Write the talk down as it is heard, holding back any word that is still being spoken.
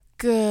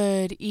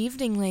Good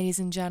evening, ladies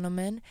and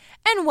gentlemen,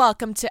 and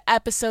welcome to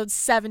episode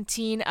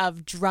 17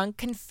 of Drunk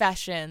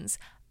Confessions.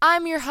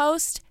 I'm your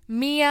host,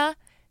 Mia,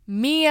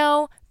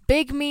 Mio,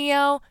 Big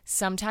Mio,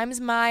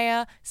 sometimes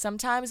Maya,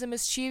 sometimes a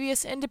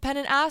mischievous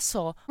independent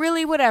asshole.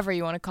 Really, whatever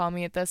you want to call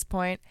me at this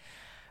point.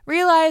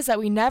 Realize that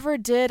we never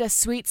did a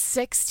Sweet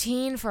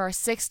 16 for our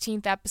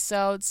 16th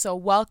episode, so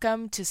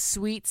welcome to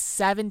Sweet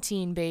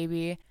 17,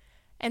 baby.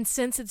 And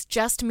since it's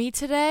just me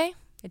today,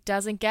 it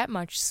doesn't get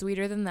much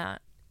sweeter than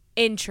that.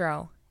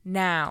 Intro,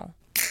 now.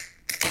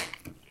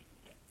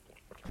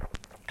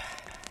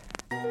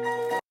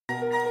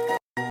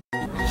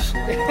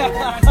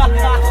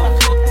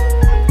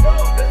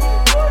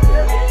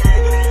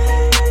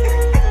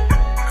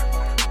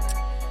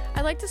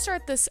 I'd like to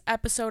start this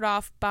episode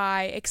off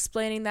by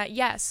explaining that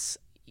yes,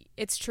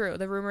 it's true.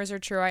 The rumors are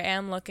true. I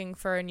am looking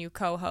for a new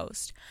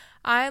co-host.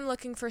 I am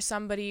looking for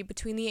somebody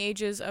between the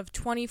ages of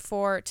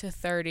 24 to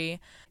 30.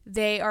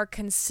 They are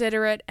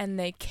considerate and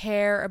they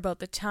care about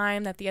the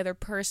time that the other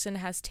person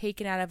has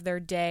taken out of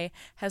their day,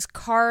 has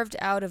carved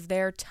out of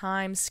their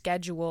time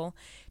schedule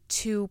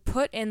to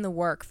put in the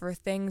work for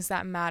things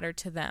that matter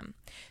to them.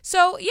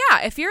 So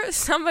yeah, if you're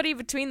somebody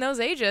between those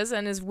ages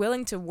and is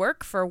willing to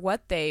work for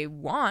what they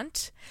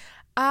want,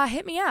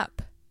 hit me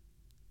up.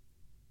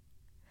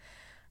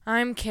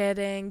 I'm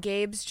kidding.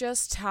 Gabe's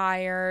just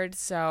tired,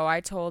 so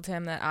I told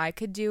him that I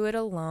could do it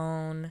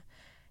alone.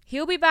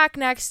 He'll be back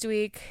next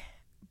week,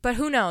 but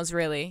who knows,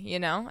 really,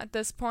 at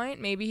this point?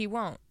 Maybe he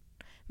won't.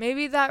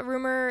 Maybe that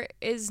rumor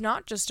is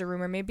not just a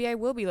rumor. Maybe I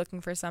will be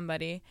looking for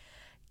somebody.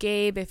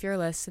 Gabe, if you're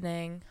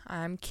listening,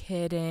 I'm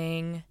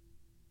kidding.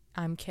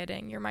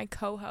 You're my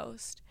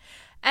co-host.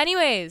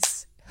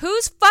 Anyways,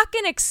 who's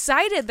fucking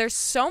excited? There's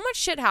so much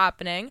shit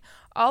happening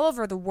all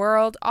over the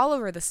world, all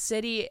over the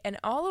city, and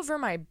all over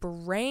my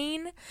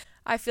brain.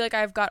 I feel like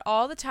I've got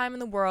all the time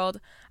in the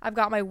world. I've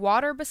got my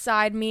water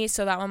beside me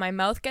so that when my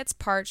mouth gets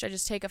parched, I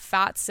just take a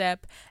fat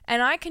sip,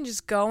 and I can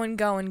just go and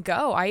go and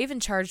go. I even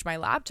charged my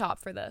laptop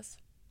for this.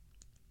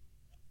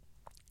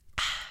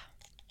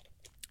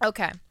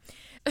 Okay.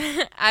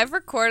 I've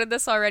recorded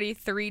this already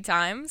 3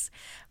 times,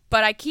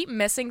 but I keep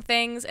missing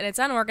things, and it's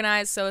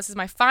unorganized, so this is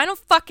my final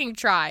fucking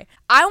try.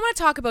 I want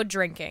to talk about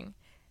drinking.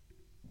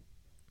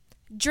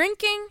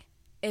 Drinking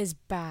is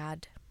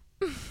bad.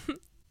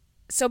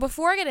 So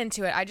before I get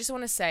into it, I just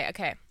want to say,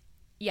 okay,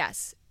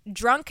 yes,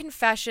 Drunk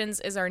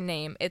Confessions is our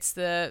name. It's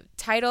the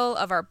title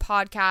of our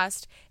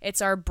podcast. It's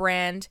our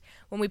brand.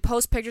 When we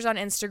post pictures on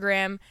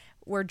Instagram,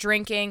 we're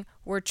drinking,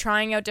 we're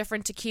trying out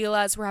different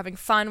tequilas, we're having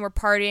fun, we're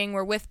partying,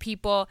 we're with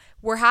people,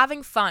 we're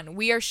having fun.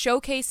 We are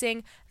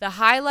showcasing the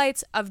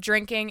highlights of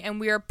drinking, and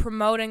we are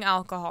promoting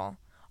alcohol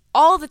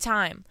all the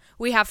time.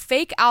 We have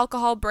fake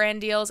alcohol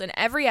brand deals in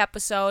every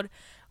episode,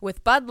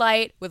 with Bud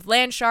Light, with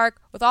Landshark,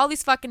 with all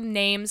these fucking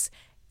names.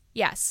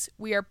 Yes,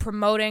 we are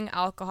promoting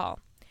alcohol.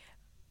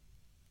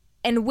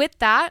 And with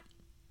that,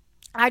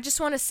 I just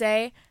want to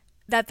say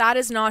that that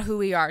is not who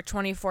we are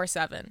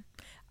 24/7.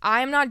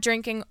 I am not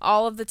drinking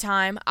all of the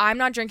time. I'm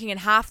not drinking in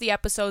half the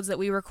episodes that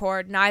we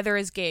record. Neither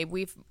is Gabe.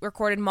 We've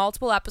recorded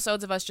multiple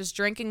episodes of us just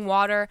drinking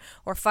water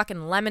or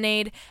fucking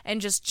lemonade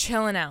and just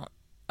chilling out.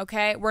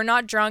 Okay, we're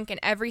not drunk in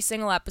every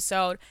single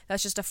episode.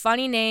 That's just a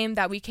funny name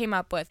that we came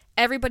up with.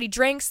 Everybody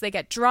drinks, they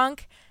get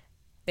drunk,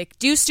 they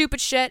do stupid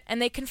shit, and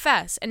they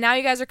confess. And now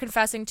you guys are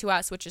confessing to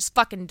us, which is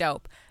fucking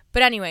dope.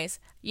 But anyways,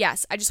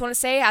 yes, I just want to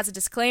say as a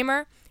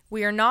disclaimer,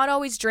 we are not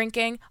always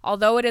drinking.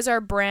 Although it is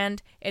our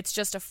brand, it's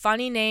just a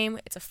funny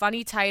name, it's a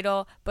funny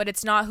title, but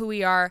it's not who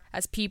we are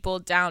as people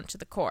down to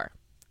the core.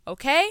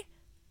 Okay?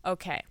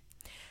 Okay.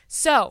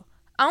 So,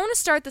 I want to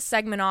start the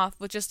segment off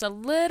with just a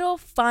little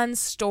fun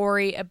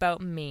story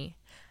about me.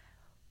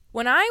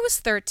 When I was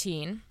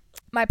 13,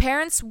 my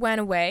parents went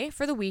away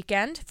for the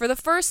weekend for the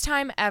first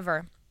time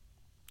ever.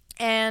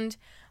 And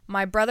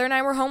my brother and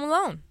I were home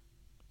alone.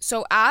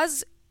 So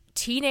as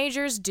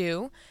teenagers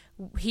do,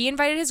 he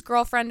invited his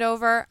girlfriend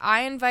over.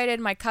 I invited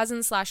my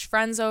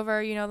cousins/friends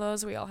over. You know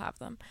those, we all have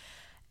them.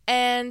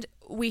 And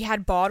we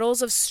had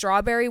bottles of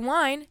strawberry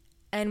wine,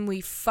 and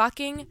we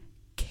fucking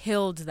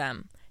killed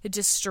them. It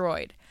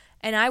destroyed.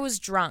 And I was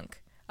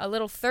drunk, a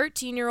little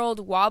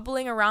 13-year-old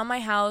wobbling around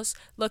my house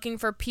looking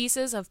for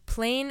pieces of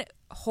plain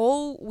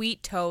whole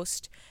wheat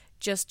toast,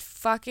 just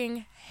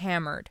fucking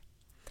hammered.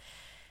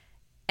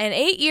 And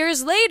 8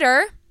 years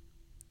later,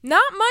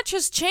 not much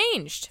has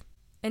changed.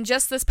 And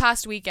just this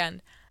past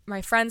weekend,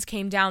 my friends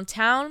came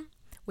downtown,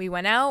 we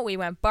went out, we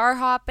went bar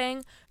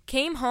hopping,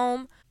 came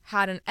home,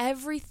 had an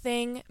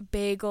everything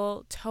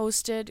bagel,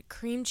 toasted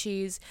cream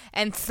cheese,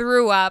 and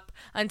threw up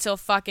until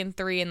fucking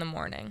 3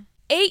 a.m.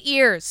 8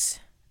 years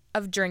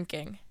of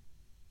drinking.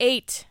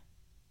 8.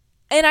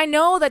 And I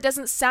know that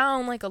doesn't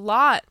sound like a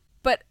lot,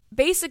 but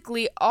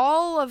basically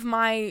all of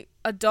my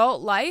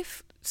adult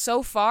life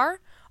so far,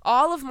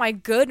 all of my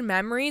good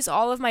memories,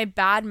 all of my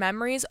bad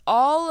memories,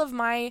 all of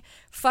my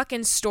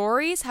fucking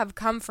stories have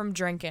come from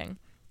drinking.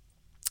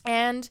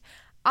 And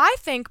I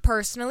think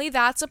personally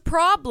that's a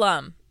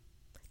problem.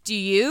 Do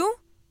you?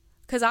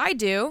 Because I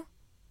do.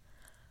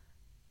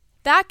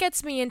 That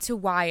gets me into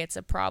why it's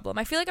a problem.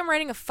 I feel like I'm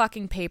writing a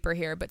fucking paper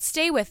here, but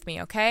stay with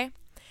me, okay?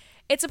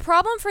 It's a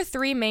problem for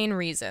 3 main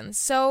reasons.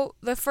 So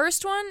the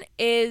first one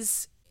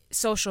is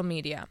social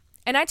media.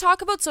 And I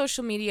talk about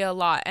social media a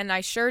lot, and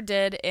I sure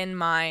did in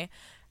my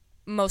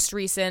most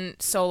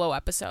recent solo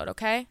episode,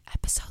 okay?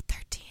 Episode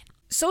 13.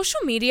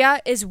 Social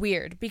media is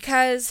weird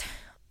because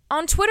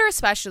on Twitter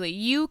especially,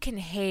 you can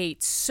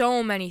hate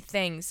so many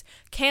things.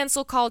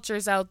 Cancel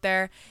culture's out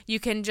there. You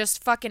can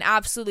just fucking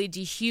absolutely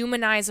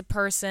dehumanize a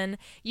person.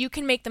 You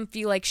can make them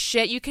feel like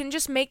shit. You can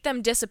just make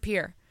them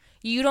disappear.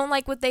 You don't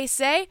like what they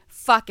say?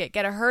 Fuck it.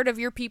 Get a herd of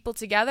your people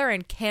together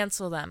and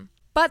cancel them.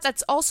 But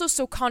that's also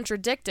so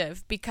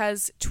contradictive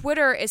because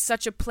Twitter is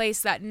such a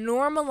place that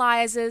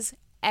normalizes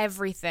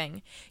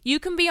everything. You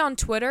can be on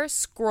Twitter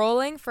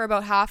scrolling for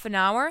about half an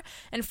hour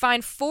and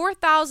find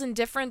 4,000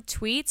 different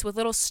tweets with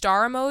little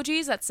star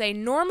emojis that say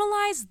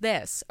normalize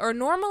this or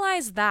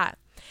normalize that.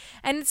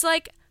 And it's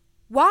like,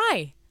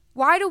 why?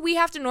 Why do we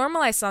have to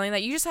normalize something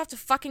that you just have to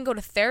fucking go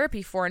to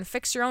therapy for and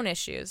fix your own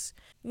issues?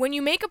 When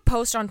you make a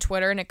post on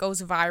Twitter and it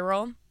goes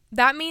viral,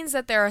 that means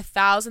that there are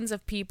thousands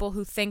of people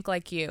who think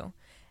like you.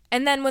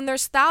 And then when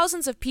there's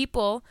thousands of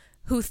people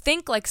who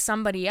think like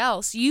somebody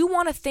else, you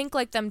want to think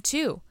like them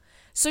too.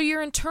 So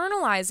you're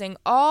internalizing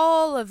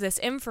all of this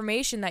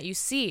information that you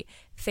see.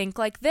 Think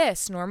like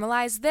this,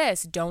 normalize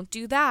this, don't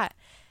do that.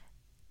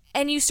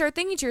 And you start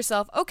thinking to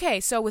yourself, okay,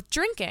 so with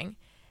drinking,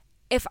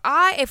 if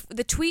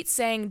the tweet's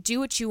saying do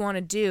what you want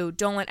to do,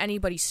 don't let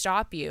anybody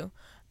stop you,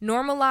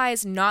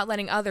 normalize not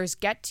letting others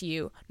get to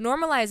you,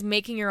 normalize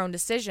making your own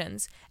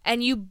decisions,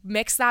 and you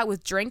mix that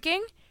with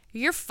drinking,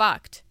 you're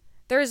fucked.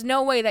 There is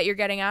no way that you're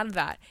getting out of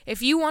that.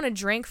 If you want to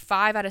drink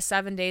 5 out of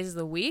 7 days of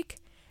the week,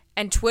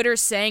 and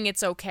Twitter's saying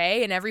it's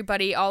okay, and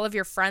everybody, all of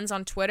your friends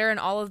on Twitter and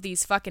all of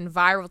these fucking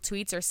viral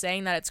tweets are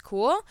saying that it's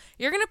cool,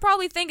 you're going to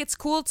probably think it's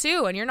cool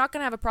too, and you're not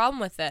going to have a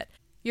problem with it.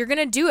 You're going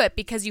to do it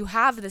because you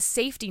have the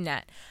safety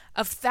net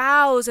of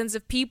thousands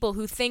of people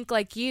who think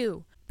like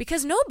you,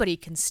 because nobody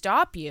can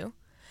stop you.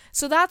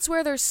 So that's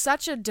where there's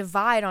such a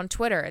divide on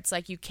Twitter. It's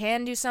like you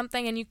can do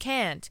something and you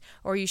can't,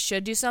 or you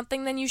should do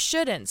something then you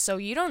shouldn't, so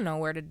you don't know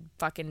where to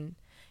fucking...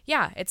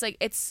 Yeah, it's like,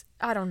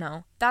 I don't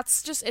know.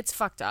 That's just, it's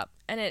fucked up.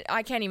 And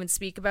I can't even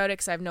speak about it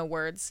because I have no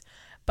words.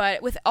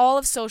 But with all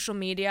of social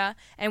media,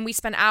 and we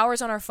spend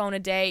hours on our phone a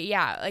day,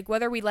 yeah, like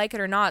whether we like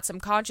it or not,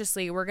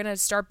 subconsciously, we're going to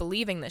start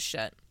believing this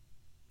shit.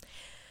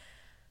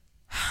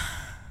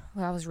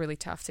 Well, that was really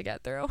tough to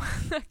get through.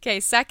 Okay,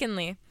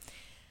 secondly,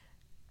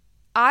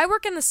 I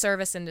work in the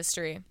service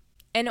industry,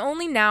 and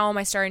only now am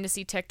I starting to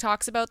see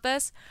TikToks about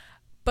this.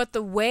 But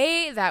the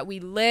way that we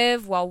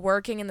live while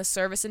working in the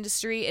service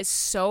industry is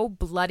so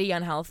bloody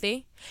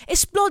unhealthy.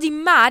 It's bloody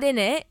mad,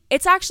 innit?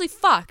 It's actually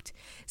fucked.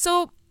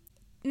 So,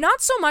 not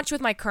so much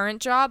with my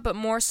current job, but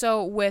more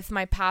so with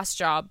my past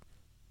job,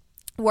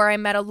 where I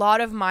met a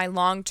lot of my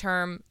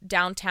long-term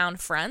downtown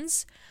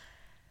friends.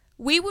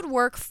 We would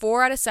work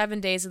 4 out of 7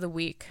 days of the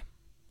week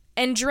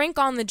and drink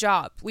on the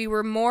job. We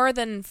were more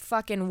than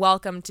fucking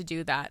welcome to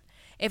do that.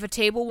 If a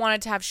table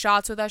wanted to have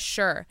shots with us,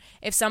 sure.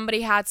 If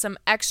somebody had some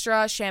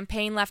extra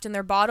champagne left in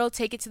their bottle,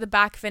 take it to the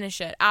back,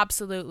 finish it.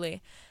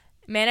 Absolutely.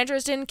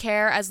 Managers didn't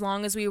care as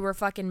long as we were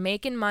fucking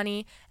making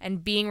money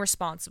and being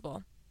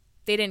responsible.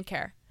 They didn't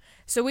care.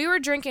 So we were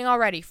drinking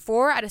already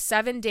 4 out of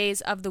 7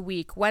 days of the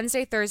week.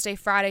 Wednesday, Thursday,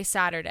 Friday,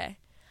 Saturday.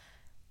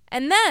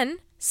 And then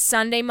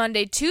Sunday,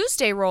 Monday,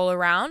 Tuesday roll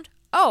around.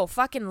 Oh,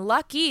 fucking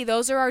lucky.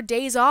 Those are our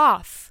days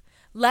off.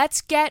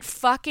 Let's get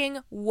fucking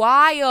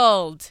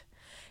wild.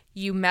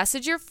 You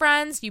message your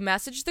friends, you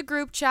message the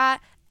group chat,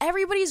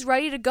 everybody's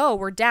ready to go.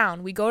 We're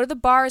down. We go to the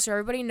bar so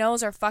everybody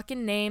knows our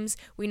fucking names.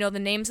 We know the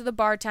names of the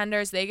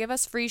bartenders. They give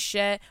us free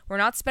shit. We're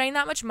not spending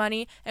that much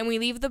money, and we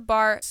leave the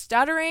bar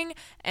stuttering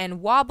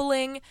and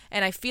wobbling,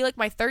 and I feel like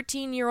my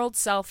 13-year-old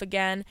self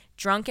again,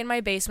 drunk in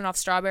my basement off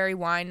strawberry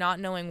wine, not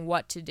knowing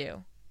what to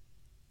do.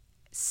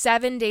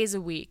 7 days a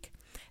week.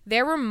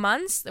 There were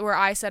months where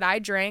I said I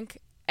drank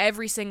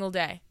every single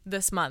day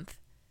this month.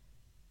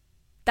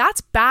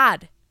 That's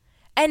bad.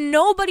 And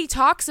nobody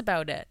talks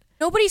about it.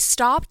 Nobody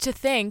stopped to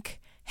think,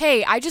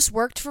 hey, I just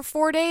worked for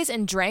 4 days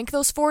and drank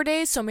those 4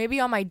 days, so maybe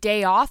on my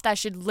day off, that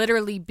should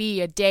literally be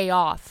a day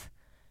off.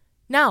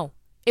 No,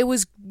 it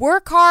was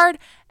work hard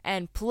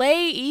and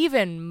play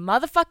even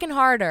motherfucking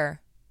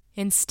harder.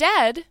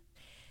 Instead,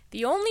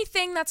 the only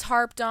thing that's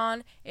harped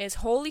on is,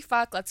 holy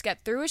fuck, let's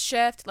get through a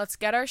shift, let's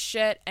get our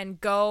shit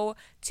and go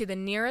to the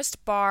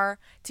nearest bar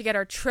to get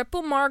our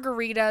triple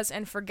margaritas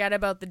and forget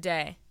about the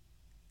day.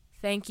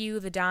 Thank you,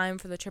 the dime,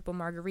 for the triple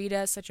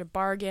margarita. Such a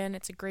bargain.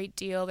 It's a great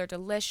deal. They're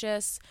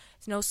delicious.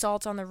 There's no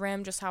salt on the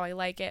rim, just how I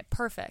like it.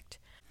 Perfect.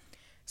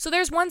 So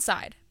there's one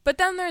side. But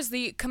then there's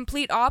the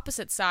complete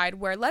opposite side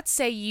where, let's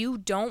say you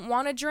don't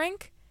want to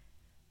drink.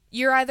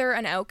 You're either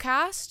an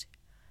outcast,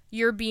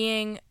 you're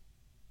being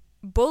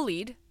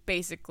bullied,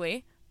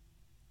 basically,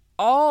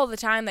 all the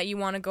time that you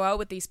want to go out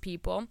with these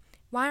people.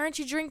 Why aren't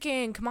you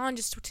drinking? Come on,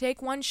 just take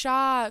one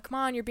shot. Come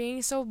on, you're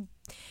being so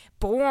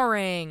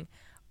boring.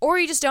 Or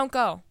you just don't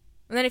go.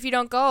 And then if you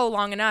don't go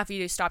long enough,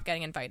 you stop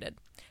getting invited.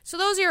 So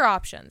those are your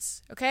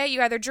options, okay?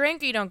 You either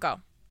drink or you don't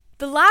go.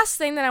 The last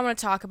thing that I want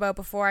to talk about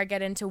before I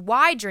get into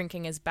why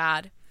drinking is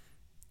bad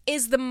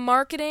is the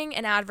marketing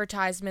and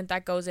advertisement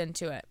that goes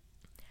into it.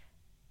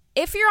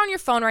 If you're on your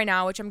phone right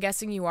now, which I'm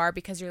guessing you are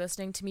because you're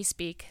listening to me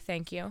speak,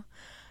 thank you,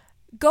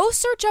 go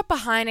search up a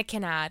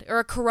Heineken ad or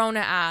a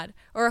Corona ad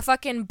or a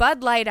fucking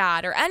Bud Light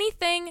ad or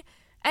anything,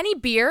 any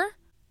beer.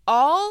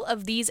 All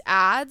of these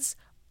ads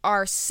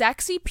are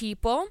sexy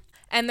people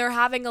and they're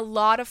having a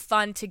lot of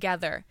fun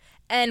together.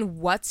 And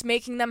what's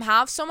making them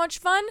have so much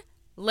fun?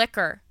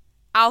 Liquor,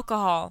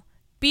 alcohol,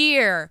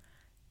 beer,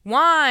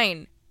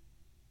 wine,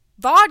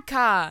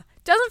 vodka.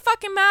 Doesn't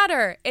fucking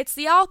matter. It's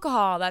the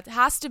alcohol that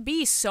has to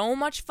be so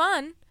much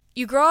fun.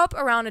 You grow up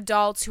around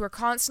adults who are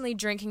constantly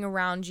drinking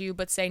around you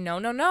but say,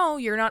 no,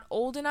 you're not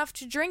old enough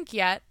to drink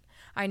yet.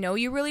 I know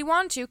you really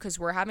want to because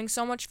we're having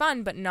so much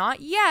fun, but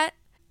not yet.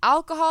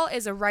 Alcohol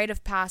is a rite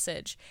of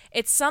passage.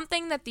 It's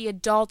something that the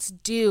adults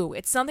do.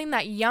 It's something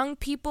that young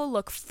people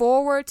look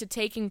forward to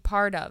taking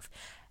part of.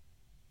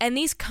 And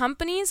these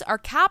companies are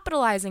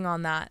capitalizing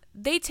on that.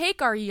 They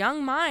take our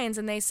young minds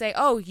and they say,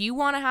 oh, you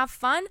want to have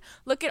fun?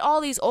 Look at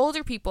all these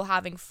older people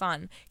having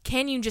fun.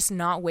 Can you just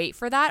not wait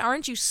for that?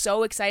 Aren't you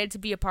so excited to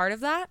be a part of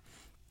that?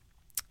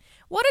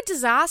 What a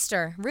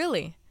disaster,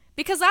 really.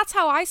 Because that's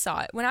how I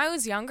saw it. When I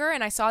was younger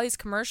and I saw these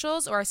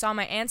commercials or I saw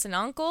my aunts and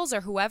uncles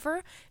or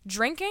whoever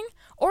drinking,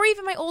 or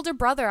even my older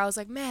brother, I was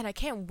like, man, I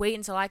can't wait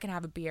until I can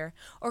have a beer.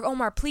 Or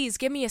Omar, please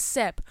give me a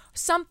sip.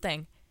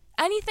 Something.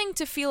 Anything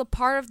to feel a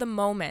part of the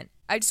moment.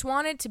 I just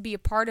wanted to be a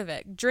part of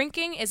it.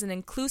 Drinking is an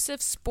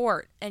inclusive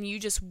sport and you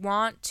just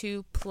want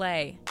to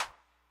play.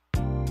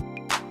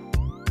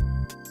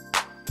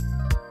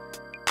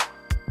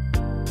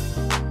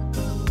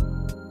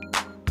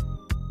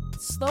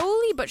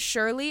 Slowly but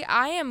surely,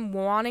 I am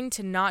wanting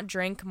to not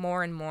drink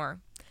more and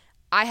more.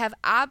 I have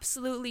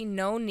absolutely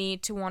no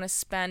need to want to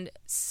spend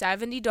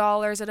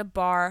 $70 at a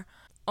bar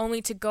only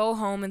to go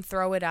home and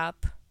throw it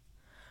up.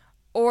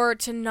 Or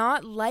to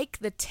not like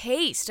the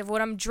taste of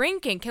what I'm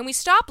drinking. Can we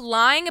stop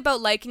lying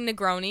about liking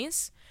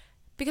Negronis?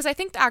 Because I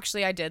think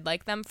actually I did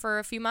like them for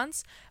a few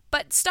months.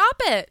 But stop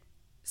it.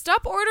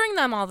 Stop ordering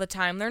them all the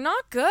time. They're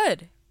not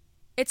good.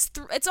 It's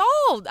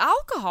all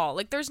alcohol.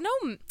 Like there's no...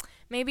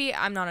 Maybe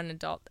I'm not an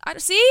adult.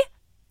 See?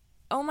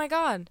 Oh my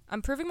God.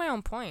 I'm proving my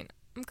own point.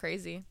 I'm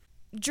crazy.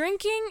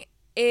 Drinking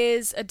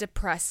is a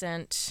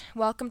depressant.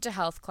 Welcome to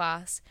health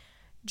class.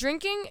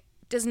 Drinking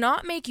does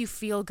not make you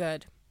feel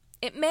good.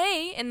 It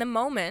may in the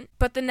moment,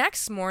 but the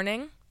next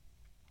morning,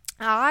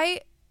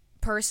 I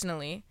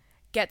personally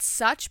get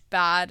such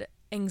bad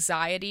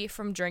anxiety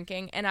from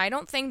drinking, and I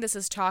don't think this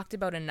is talked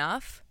about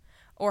enough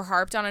or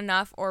harped on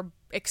enough or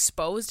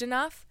exposed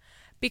enough,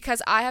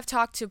 because I have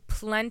talked to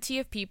plenty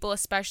of people,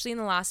 especially in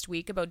the last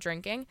week, about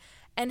drinking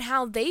and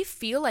how they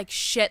feel like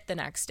shit the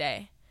next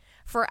day.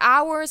 For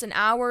hours and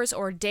hours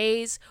or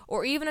days,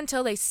 or even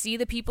until they see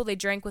the people they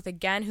drank with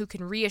again who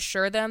can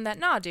reassure them that,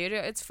 nah, dude,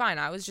 it's fine.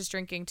 I was just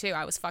drinking too.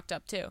 I was fucked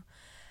up too.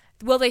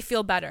 Will they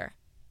feel better?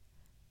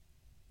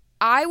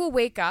 I will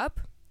wake up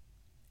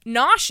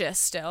nauseous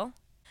still.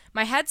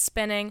 My head's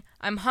spinning.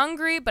 I'm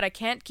hungry, but I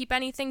can't keep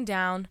anything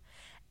down.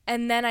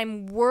 And then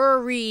I'm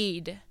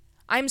worried.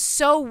 I'm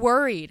so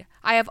worried.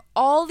 I have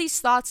all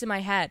these thoughts in my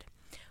head.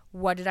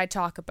 What did I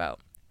talk about?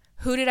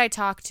 Who did I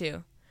talk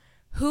to?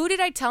 Who did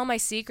I tell my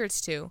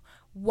secrets to?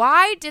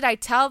 Why did I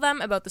tell them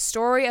about the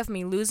story of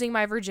me losing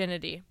my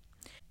virginity?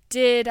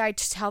 Did I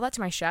tell that to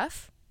my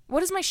chef? What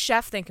does my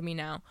chef think of me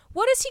now?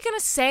 What is he going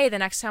to say the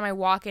next time I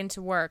walk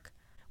into work?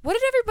 What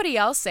did everybody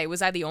else say?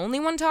 Was I the only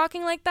one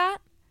talking like that?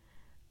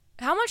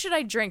 How much did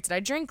I drink? Did I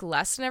drink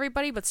less than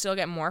everybody but still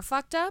get more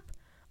fucked up?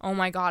 Oh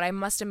my God, I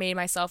must have made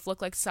myself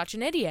look like such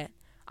an idiot.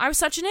 I'm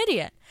such an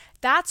idiot.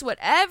 That's what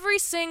every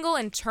single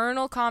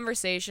internal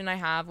conversation I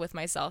have with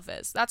myself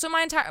is. That's what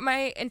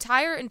my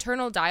entire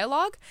internal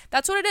dialogue,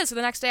 that's what it is for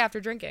the next day after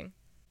drinking.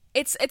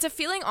 It's a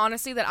feeling,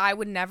 honestly, that I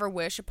would never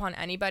wish upon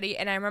anybody.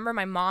 And I remember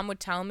my mom would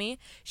tell me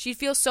she'd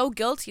feel so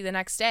guilty the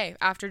next day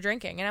after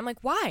drinking. And I'm like,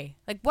 why?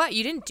 Like, what?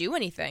 You didn't do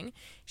anything.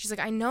 She's like,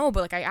 I know,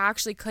 but like I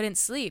actually couldn't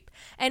sleep.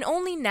 And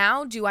only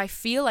now do I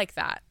feel like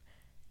that.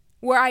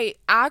 Where I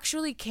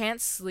actually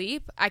can't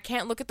sleep, I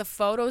can't look at the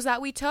photos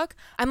that we took.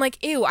 I'm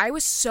like, ew, I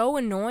was so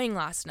annoying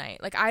last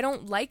night. Like, I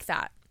don't like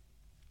that.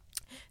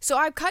 So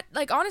I've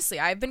honestly,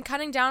 I've been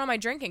cutting down on my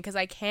drinking because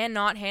I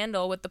cannot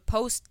handle with the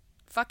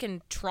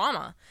post-fucking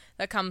trauma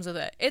that comes with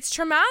it. It's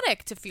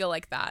traumatic to feel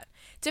like that.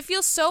 To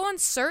feel so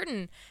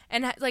uncertain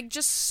and like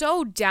just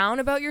so down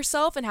about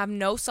yourself and have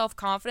no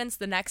self-confidence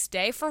the next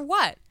day. For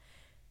what?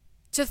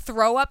 To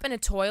throw up in a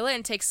toilet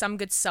and take some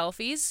good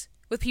selfies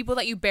with people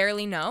that you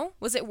barely know?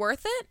 Was it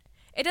worth it?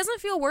 It doesn't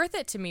feel worth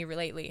it to me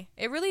lately.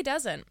 It really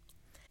doesn't.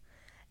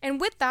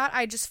 And with that,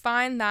 I just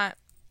find that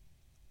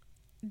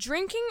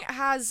drinking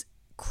has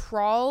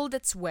crawled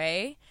its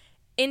way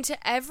into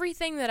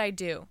everything that I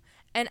do.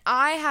 And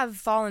I have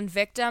fallen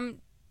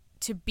victim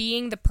to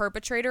being the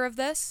perpetrator of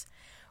this,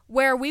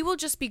 where we will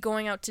just be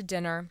going out to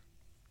dinner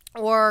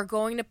or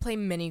going to play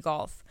mini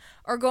golf,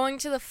 or going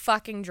to the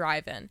fucking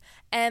drive-in,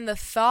 and the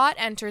thought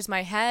enters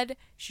my head,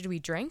 should we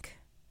drink?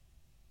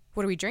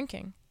 What are we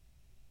drinking?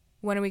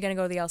 When are we going to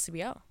go to the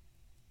LCBO?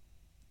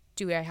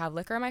 Do I have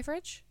liquor in my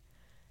fridge?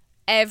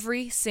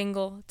 Every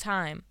single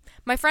time.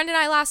 My friend and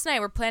I last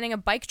night were planning a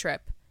bike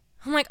trip.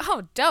 I'm like,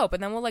 oh, dope.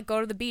 And then we'll like go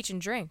to the beach and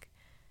drink.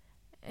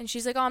 And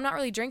she's like, oh, I'm not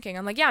really drinking.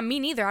 I'm like, yeah, me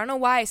neither. I don't know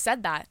why I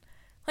said that.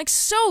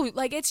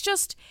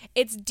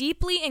 It's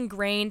deeply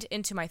ingrained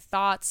into my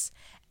thoughts.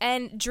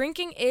 And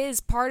drinking is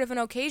part of an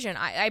occasion.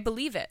 I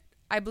believe it.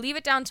 I believe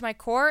it down to my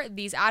core.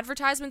 These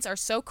advertisements are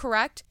so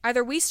correct.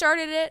 Either we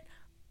started it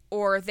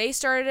or they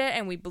started it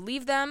and we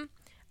believe them.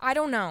 I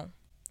don't know.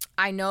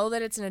 I know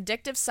that it's an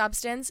addictive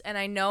substance, and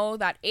I know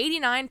that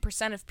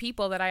 89% of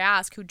people that I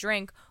ask who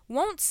drink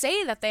won't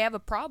say that they have a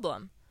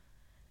problem.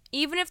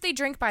 Even if they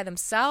drink by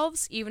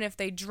themselves, even if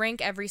they drink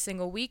every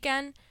single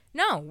weekend,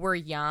 no, we're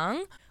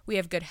young, we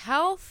have good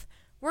health,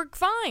 we're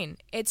fine.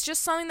 It's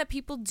just something that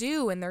people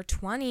do in their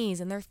 20s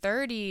and their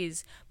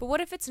 30s. But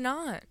what if it's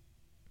not?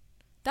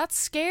 That's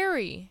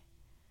scary.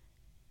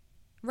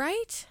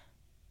 Right?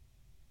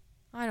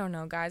 I don't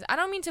know, guys. I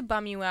don't mean to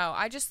bum you out.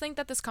 I just think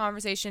that this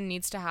conversation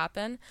needs to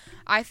happen.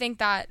 I think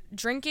that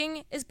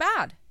drinking is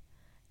bad.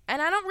 And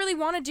I don't really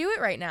want to do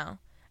it right now.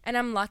 And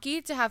I'm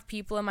lucky to have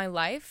people in my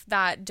life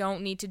that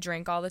don't need to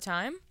drink all the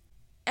time.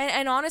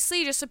 And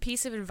honestly, just a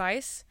piece of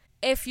advice.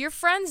 If your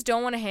friends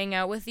don't want to hang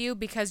out with you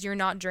because you're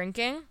not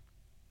drinking,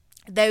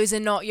 those are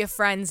not your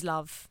friends,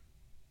 love.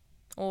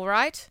 All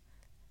right?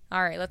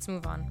 All right, let's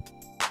move on.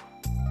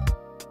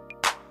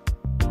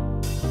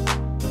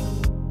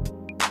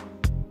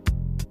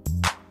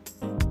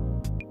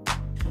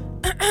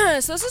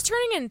 So this is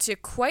turning into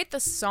quite the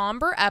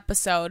somber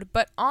episode,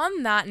 but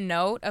on that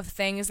note of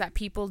things that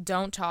people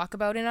don't talk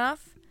about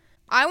enough,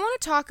 I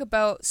want to talk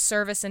about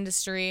service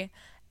industry,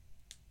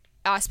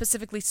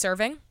 specifically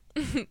serving,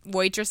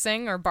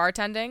 waitressing or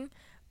bartending,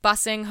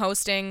 bussing,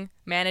 hosting,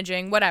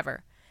 managing,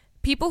 whatever.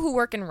 People who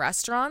work in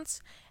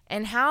restaurants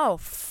and how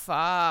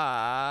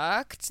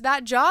fucked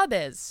that job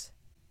is.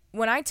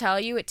 When I tell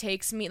you it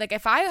takes me, like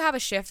if I have a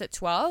shift at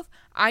 12,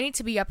 I need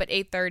to be up at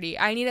 8:30.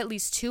 I need at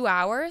least 2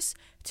 hours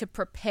to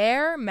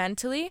prepare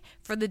mentally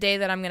for the day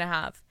that I'm going to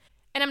have.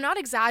 And I'm not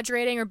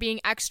exaggerating or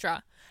being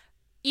extra.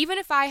 Even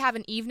if I have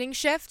an evening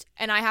shift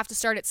and I have to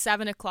start at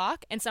 7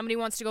 o'clock and somebody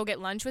wants to go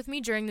get lunch with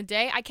me during the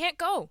day, I can't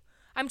go.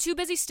 I'm too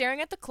busy staring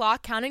at the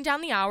clock, counting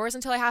down the hours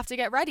until I have to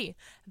get ready.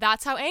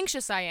 That's how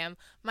anxious I am.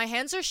 My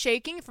hands are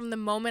shaking from the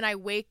moment I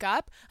wake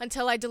up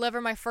until I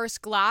deliver my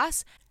first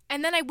glass.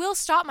 And then I will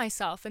stop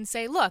myself and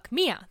say, look,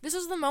 Mia, this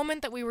is the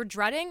moment that we were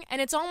dreading, and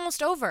it's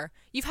almost over.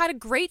 You've had a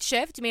great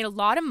shift, you made a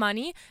lot of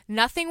money,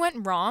 nothing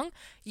went wrong.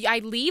 I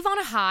leave on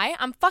a high,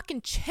 I'm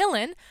fucking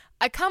chilling.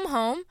 I come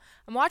home,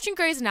 I'm watching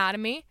Grey's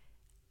Anatomy,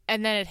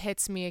 and then it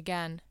hits me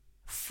again.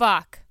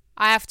 Fuck,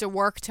 I have to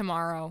work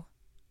tomorrow.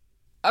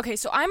 Okay,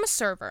 so I'm a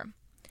server.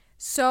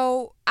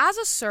 So as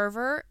a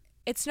server,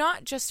 it's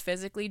not just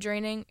physically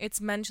draining,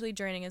 it's mentally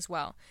draining as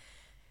well.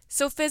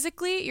 So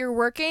physically, you're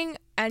working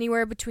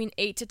anywhere between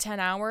 8 to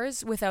 10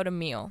 hours without a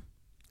meal.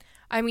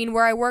 I mean,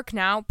 where I work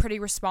now, pretty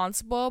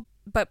responsible,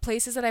 but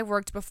places that I've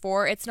worked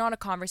before, it's not a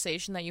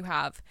conversation that you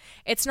have.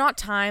 It's not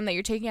time that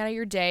you're taking out of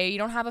your day. You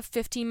don't have a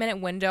 15-minute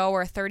window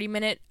or a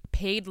 30-minute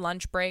paid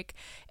lunch break.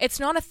 It's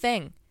not a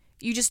thing.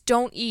 You just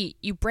don't eat.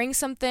 You bring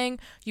something,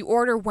 you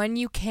order when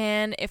you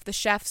can, if the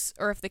chef's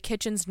or if the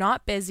kitchen's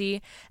not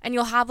busy, and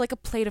you'll have like a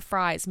plate of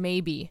fries,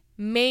 maybe.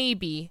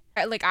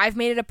 Like I've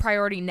made it a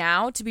priority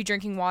now to be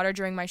drinking water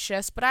during my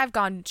shifts, but I've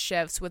gone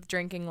shifts with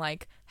drinking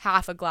like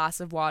half a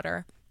glass of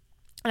water.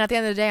 And at the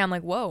end of the day, I'm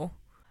like, whoa.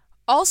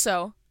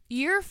 Also,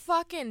 you're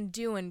fucking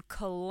doing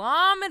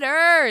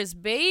kilometers,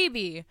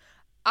 baby.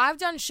 I've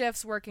done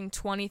shifts working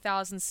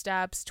 20,000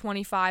 steps,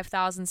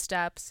 25,000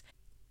 steps,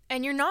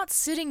 and you're not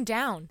sitting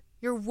down.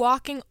 You're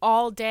walking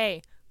all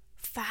day.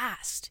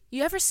 Fast.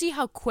 You ever see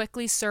how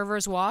quickly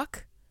servers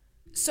walk?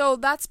 So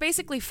that's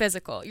basically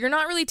physical. You're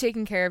not really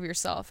taking care of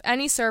yourself.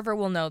 Any server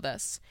will know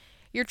this.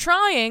 You're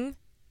trying.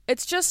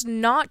 It's just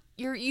not,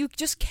 you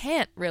just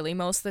can't really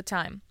most of the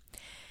time.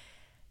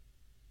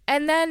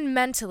 And then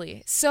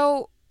mentally.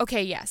 So,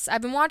 okay, yes,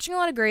 I've been watching a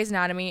lot of Grey's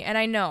Anatomy, and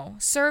I know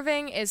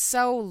serving is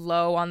so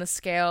low on the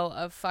scale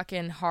of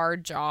fucking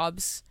hard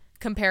jobs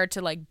compared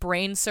to like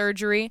brain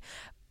surgery.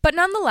 But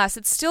nonetheless,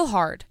 it's still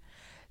hard.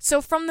 So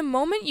from the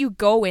moment you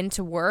go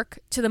into work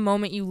to the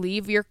moment you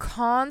leave, you're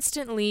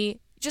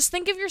constantly, just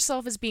think of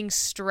yourself as being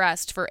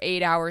stressed for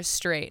 8 hours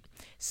straight.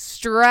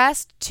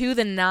 Stressed to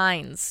the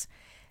nines.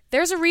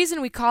 There's a reason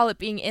we call it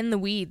being in the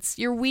weeds.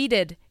 You're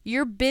weeded.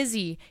 You're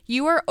busy.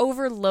 You are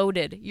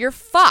overloaded. You're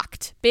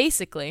fucked,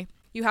 basically.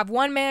 You have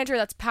one manager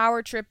that's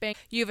power tripping.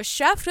 You have a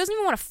chef who doesn't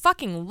even want to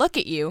fucking look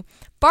at you.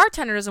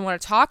 Bartender doesn't want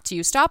to talk to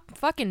you. Stop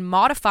fucking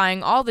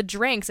modifying all the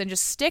drinks and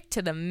just stick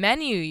to the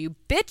menu, you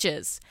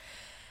bitches.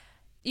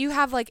 You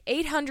have like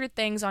 800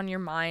 things on your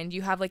mind.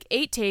 You have like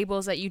 8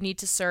 tables that you need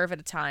to serve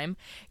at a time.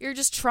 You're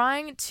just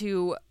trying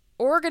to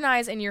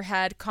organize in your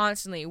head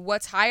constantly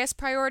what's highest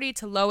priority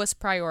to lowest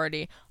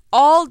priority.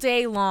 all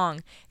day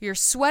long. You're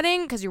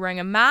sweating because you're wearing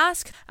a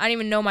mask. I don't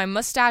even know my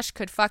mustache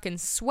could fucking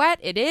sweat.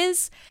 It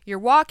is. You're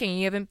walking.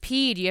 You haven't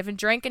peed. You haven't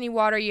drank any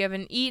water. You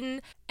haven't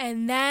eaten.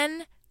 And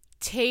then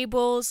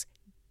tables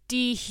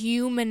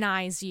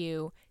dehumanize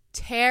you,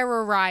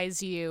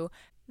 terrorize you.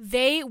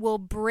 They will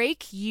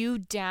break you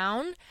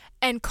down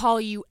and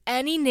call you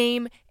any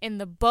name in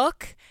the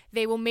book.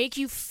 They will make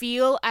you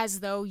feel as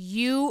though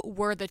you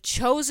were the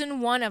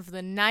chosen one of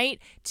the night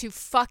to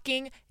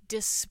fucking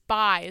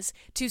despise,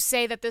 to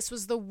say that this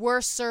was the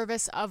worst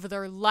service of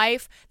their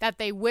life, that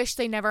they wish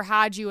they never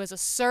had you as a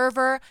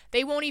server.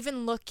 They won't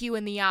even look you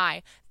in the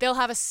eye. They'll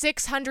have a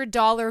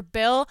 $600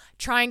 bill,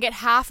 try and get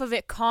half of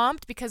it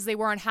comped because they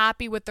weren't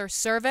happy with their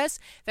service.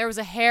 There was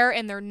a hair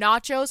in their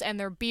nachos and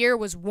their beer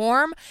was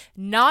warm.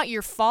 Not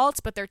your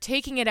fault, but they're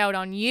taking it out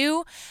on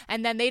you,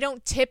 and then they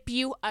don't tip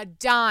you a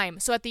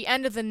dime. So at the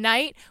end of the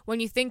night, when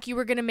you think you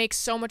were going to make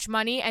so much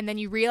money and then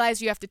you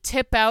realize you have to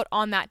tip out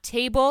on that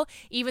table,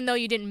 even though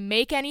you didn't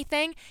make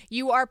anything,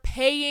 you are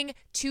paying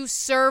to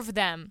serve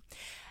them.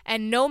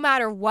 And no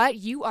matter what,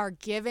 you are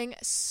giving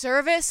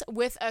service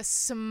with a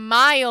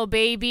smile,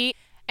 baby.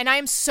 And I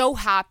am so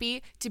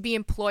happy to be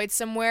employed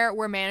somewhere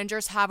where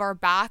managers have our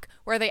back,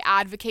 where they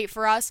advocate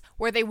for us,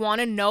 where they want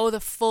to know the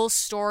full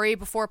story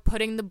before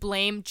putting the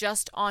blame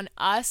just on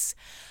us.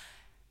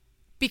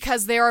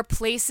 Because there are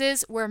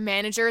places where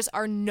managers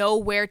are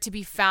nowhere to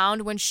be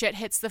found when shit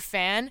hits the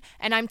fan.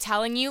 And I'm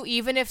telling you,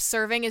 even if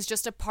serving is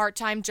just a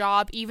part-time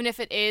job, even if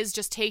it is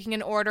just taking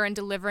an order and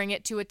delivering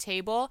it to a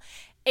table,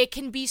 it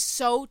can be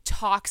so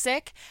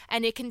toxic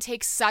and it can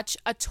take such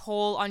a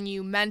toll on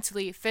you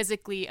mentally,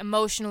 physically,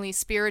 emotionally,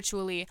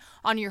 spiritually,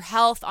 on your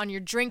health, on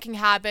your drinking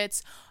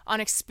habits, on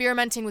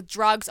experimenting with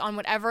drugs, on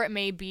whatever it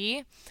may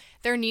be.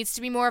 There needs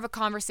to be more of a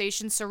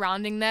conversation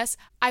surrounding this.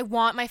 I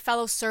want my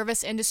fellow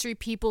service industry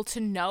people to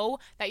know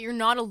that you're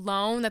not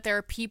alone, that there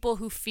are people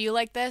who feel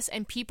like this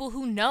and people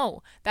who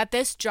know that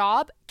this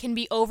job can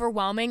be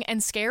overwhelming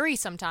and scary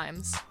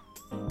sometimes.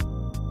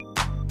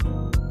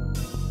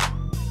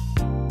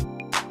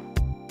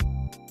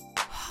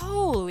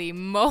 Holy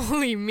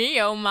moly me,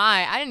 oh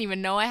my. I didn't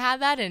even know I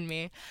had that in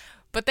me.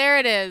 But there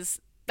it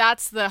is.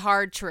 That's the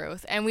hard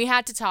truth, and we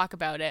had to talk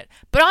about it.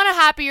 But on a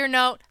happier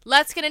note,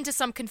 let's get into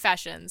some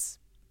confessions.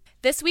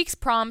 This week's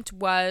prompt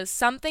was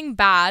something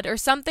bad or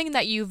something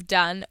that you've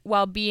done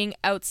while being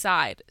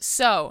outside.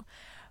 So,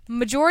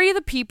 majority of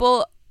the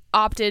people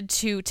opted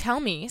to tell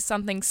me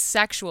something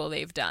sexual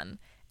they've done.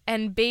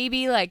 And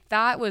baby, like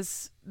that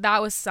was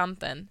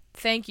something.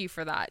 Thank you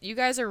for that. You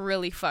guys are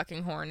really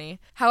fucking horny.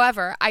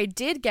 However, I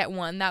did get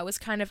one that was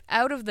kind of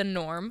out of the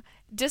norm.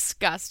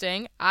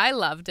 Disgusting. I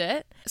loved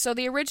it. So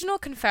the original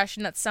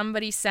confession that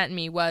somebody sent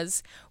me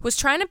was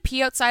trying to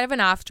pee outside of an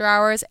after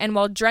hours, and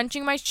while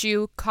drenching my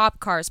shoe, cop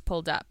cars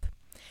pulled up.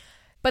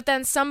 But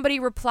then somebody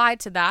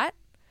replied to that.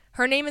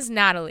 Her name is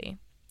Natalie,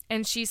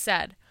 and she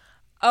said,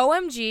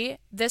 OMG,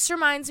 this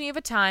reminds me of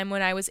a time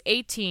when I was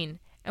 18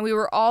 and we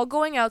were all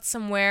going out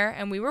somewhere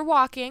and we were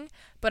walking,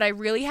 but I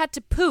really had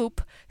to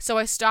poop, so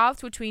I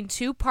stopped between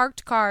two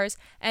parked cars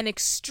and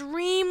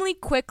extremely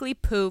quickly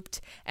pooped,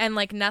 and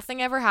like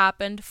nothing ever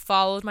happened,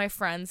 followed my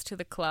friends to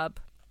the club.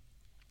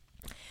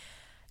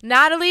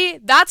 Natalie,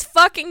 that's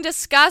fucking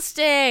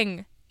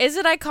disgusting. Is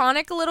it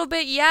iconic a little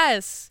bit?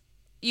 Yes.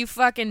 You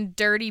fucking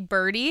dirty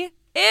birdie.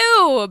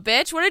 Ew,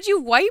 bitch, what did you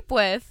wipe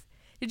with?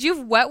 Did you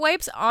have wet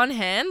wipes on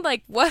hand?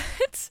 Like, what?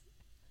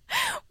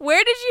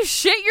 Where did you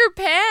shit your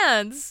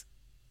pants?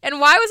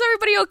 And why was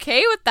everybody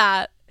okay with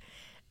that?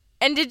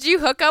 And did you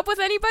hook up with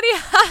anybody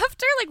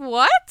after? Like,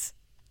 what?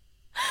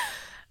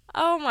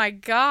 Oh my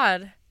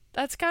god.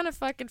 That's kind of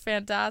fucking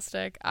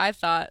fantastic, I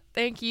thought.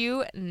 Thank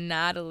you,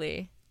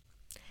 Natalie.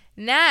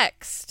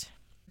 Next.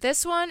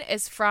 This one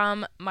is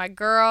from my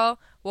girl.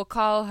 We'll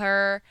call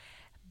her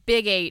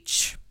Big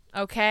H,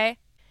 okay?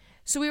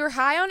 So we were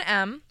high on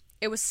M.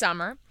 It was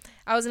summer.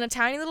 I was in a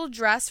tiny little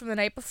dress from the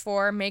night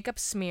before, makeup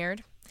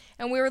smeared,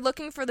 and we were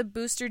looking for the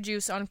booster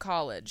juice on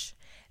college.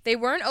 They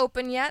weren't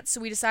open yet,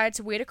 so we decided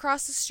to wait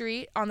across the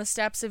street on the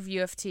steps of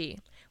U of T.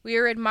 We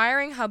were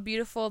admiring how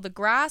beautiful the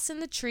grass and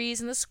the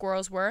trees and the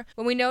squirrels were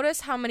when we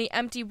noticed how many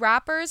empty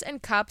wrappers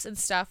and cups and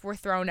stuff were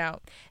thrown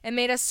out. It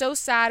made us so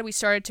sad we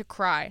started to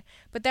cry.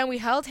 But then we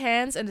held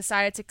hands and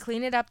decided to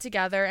clean it up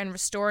together and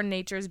restore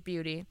nature's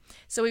beauty.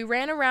 So we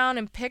ran around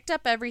and picked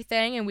up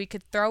everything, and we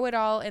could throw it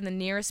all in the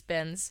nearest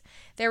bins.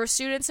 There were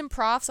students and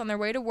profs on their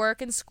way to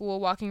work and school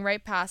walking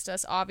right past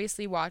us,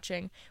 obviously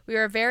watching. We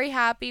were very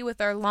happy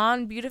with our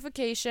lawn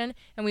beautification,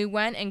 and we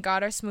went and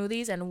got our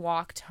smoothies and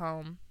walked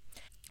home.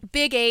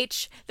 Big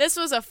H, this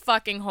was a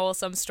fucking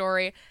wholesome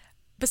story.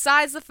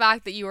 Besides the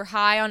fact that you were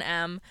high on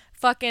M,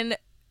 fucking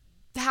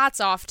hats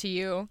off to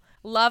you.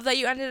 Love that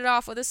you ended it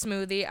off with a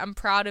smoothie. I'm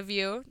proud of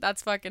you.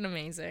 That's fucking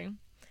amazing.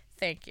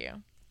 Thank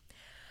you.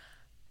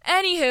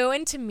 Anywho,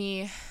 into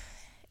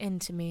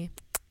me.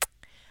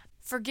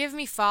 Forgive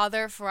me,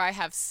 Father, for I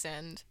have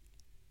sinned.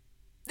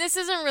 This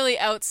isn't really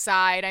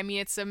outside. I mean,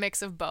 it's a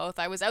mix of both.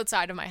 I was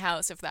outside of my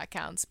house, if that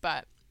counts,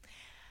 but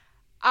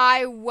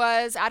I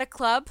was at a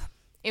club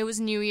It was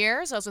New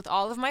Year's. I was with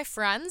all of my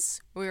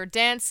friends. We were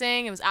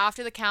dancing. It was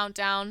after the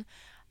countdown.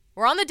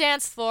 We're on the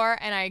dance floor,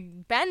 and I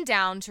bend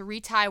down to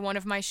retie one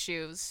of my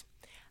shoes.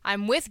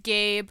 I'm with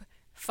Gabe,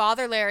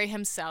 Father Larry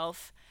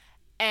himself,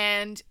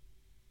 and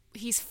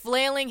he's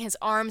flailing his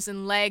arms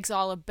and legs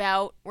all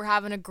about. We're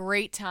having a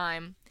great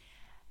time.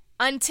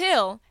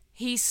 Until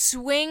he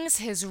swings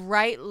his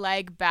right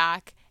leg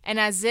back, and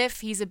as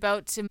if he's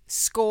about to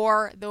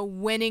score the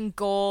winning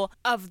goal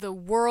of the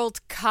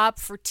World Cup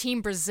for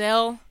Team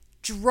Brazil,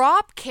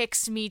 drop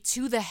kicks me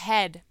to the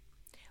head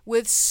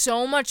with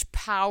so much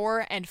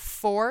power and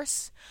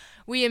force.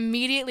 We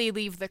immediately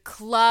leave the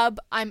club.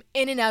 I'm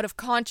in and out of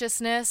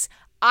consciousness.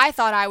 I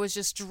thought I was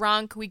just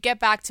drunk. We get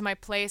back to my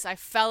place. I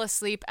fell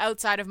asleep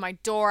outside of my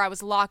door. I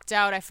was locked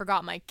out. I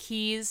forgot my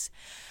keys.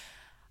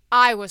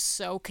 I was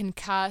so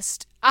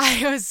concussed.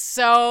 I was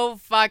so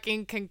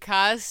fucking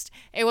concussed.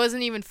 It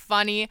wasn't even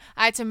funny.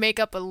 I had to make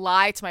up a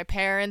lie to my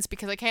parents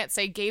because I can't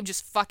say Gabe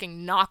just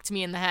fucking knocked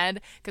me in the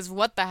head, because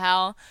what the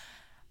hell.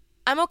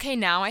 I'm okay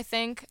now, I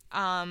think.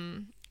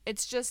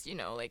 It's just,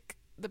 like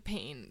the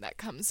pain that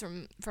comes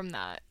from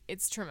that.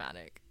 It's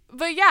traumatic.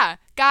 But yeah,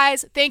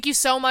 guys, thank you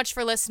so much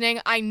for listening.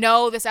 I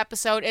know this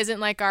episode isn't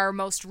like our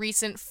most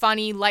recent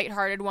funny,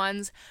 lighthearted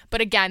ones,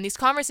 but again, these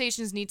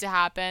conversations need to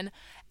happen.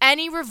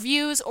 Any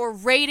reviews or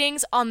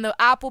ratings on the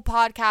Apple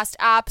Podcast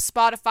app,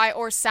 Spotify,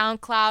 or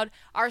SoundCloud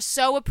are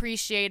so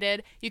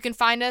appreciated. You can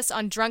find us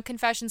on Drunk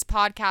Confessions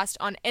Podcast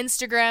on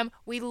Instagram.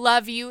 We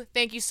love you.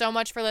 Thank you so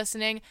much for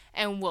listening,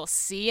 and we'll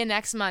see you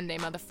next Monday,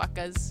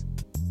 motherfuckers.